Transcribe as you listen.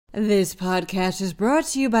This podcast is brought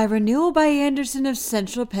to you by Renewal by Andersen of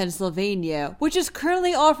Central Pennsylvania, which is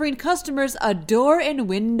currently offering customers a door and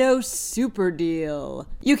window super deal.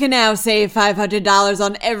 You can now save $500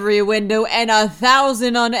 on every window and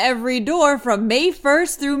 $1,000 on every door from May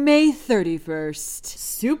 1st through May 31st.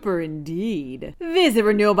 Super indeed. Visit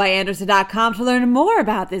renewalbyandersen.com to learn more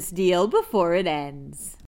about this deal before it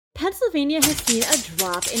ends. Pennsylvania has seen a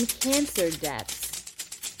drop in cancer deaths.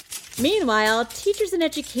 Meanwhile, teachers and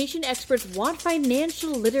education experts want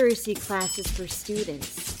financial literacy classes for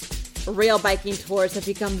students. Rail biking tours have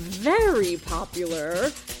become very popular.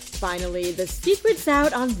 Finally, the secret's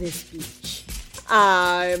out on this beach.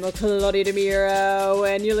 I'm Claudia DeMiro,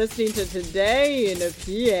 and you're listening to Today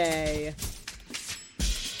in PA.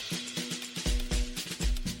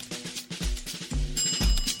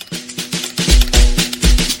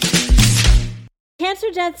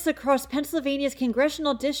 Cancer deaths across Pennsylvania's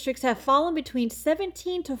congressional districts have fallen between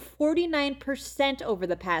 17 to 49% over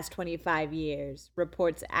the past 25 years,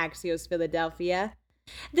 reports Axios Philadelphia.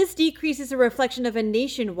 This decrease is a reflection of a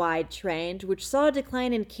nationwide trend, which saw a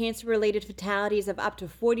decline in cancer-related fatalities of up to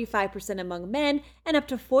 45% among men and up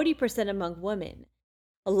to 40% among women.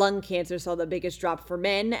 Lung cancer saw the biggest drop for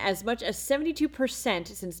men, as much as 72% since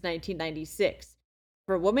 1996.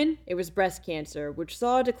 For women, it was breast cancer, which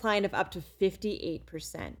saw a decline of up to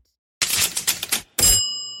 58%.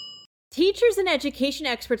 Teachers and education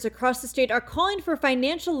experts across the state are calling for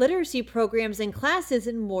financial literacy programs and classes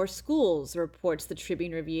in more schools, reports the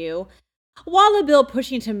Tribune Review. While a bill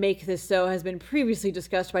pushing to make this so has been previously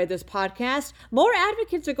discussed by this podcast, more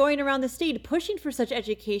advocates are going around the state pushing for such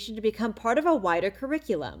education to become part of a wider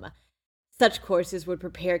curriculum. Such courses would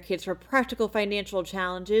prepare kids for practical financial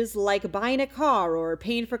challenges like buying a car or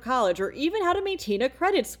paying for college or even how to maintain a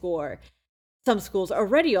credit score. Some schools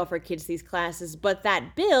already offer kids these classes, but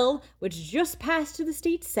that bill, which just passed to the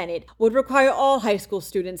state Senate, would require all high school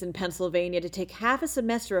students in Pennsylvania to take half a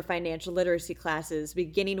semester of financial literacy classes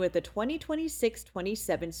beginning with the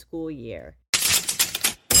 2026-27 school year.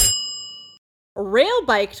 Rail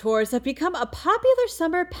bike tours have become a popular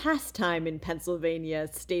summer pastime in Pennsylvania,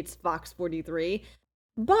 states Fox 43.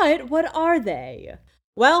 But what are they?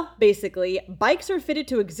 Well, basically, bikes are fitted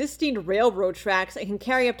to existing railroad tracks and can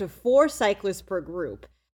carry up to 4 cyclists per group.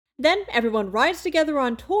 Then everyone rides together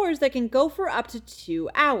on tours that can go for up to 2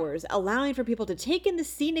 hours, allowing for people to take in the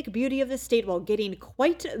scenic beauty of the state while getting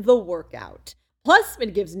quite the workout. Plus,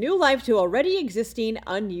 it gives new life to already existing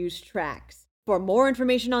unused tracks. For more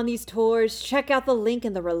information on these tours, check out the link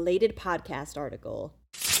in the related podcast article.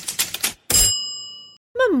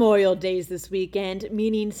 Memorial Day's this weekend,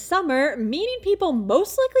 meaning summer, meaning people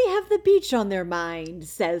most likely have the beach on their mind,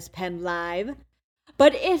 says Penn Live.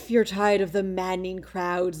 But if you're tired of the maddening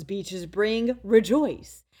crowds beaches bring,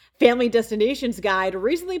 rejoice. Family Destinations Guide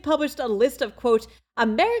recently published a list of, quote,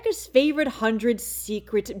 America's favorite 100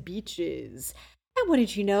 secret beaches. And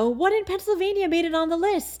wouldn't you know, one in Pennsylvania made it on the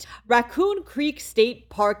list. Raccoon Creek State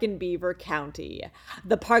Park in Beaver County.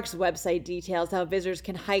 The park's website details how visitors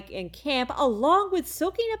can hike and camp along with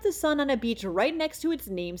soaking up the sun on a beach right next to its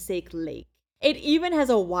namesake lake. It even has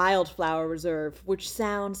a wildflower reserve, which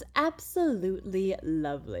sounds absolutely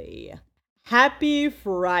lovely. Happy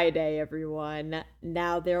Friday, everyone.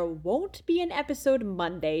 Now, there won't be an episode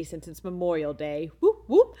Monday since it's Memorial Day, whoop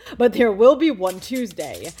whoop, but there will be one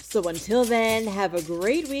Tuesday. So until then, have a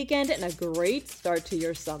great weekend and a great start to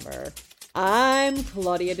your summer. I'm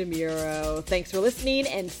Claudia DeMiro. Thanks for listening,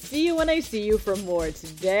 and see you when I see you for more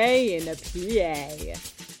Today in PA.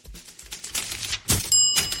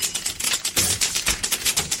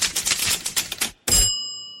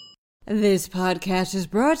 This podcast is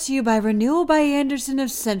brought to you by Renewal by Andersen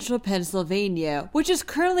of Central Pennsylvania, which is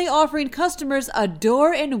currently offering customers a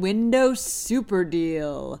door and window super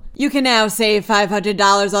deal. You can now save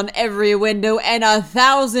 $500 on every window and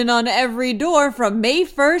 $1,000 on every door from May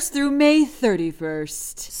 1st through May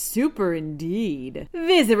 31st. Super indeed.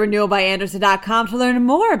 Visit renewalbyandersen.com to learn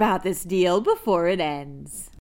more about this deal before it ends.